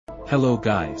Hello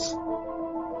guys.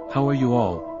 How are you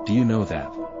all? Do you know that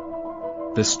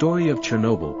the story of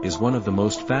Chernobyl is one of the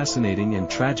most fascinating and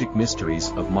tragic mysteries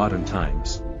of modern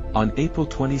times? On April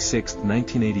 26,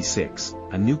 1986,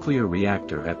 a nuclear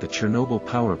reactor at the Chernobyl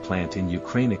power plant in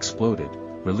Ukraine exploded,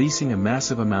 releasing a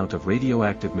massive amount of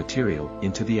radioactive material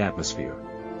into the atmosphere.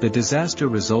 The disaster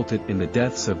resulted in the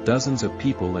deaths of dozens of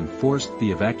people and forced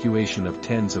the evacuation of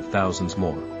tens of thousands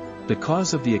more. The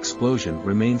cause of the explosion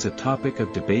remains a topic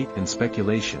of debate and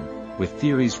speculation, with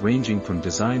theories ranging from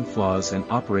design flaws and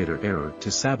operator error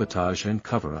to sabotage and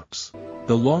cover-ups.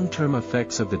 The long-term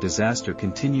effects of the disaster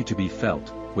continue to be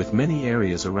felt, with many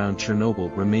areas around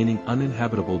Chernobyl remaining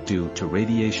uninhabitable due to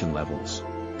radiation levels.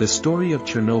 The story of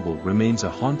Chernobyl remains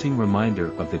a haunting reminder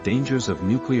of the dangers of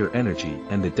nuclear energy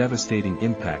and the devastating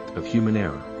impact of human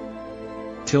error.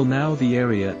 Till now the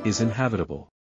area is inhabitable.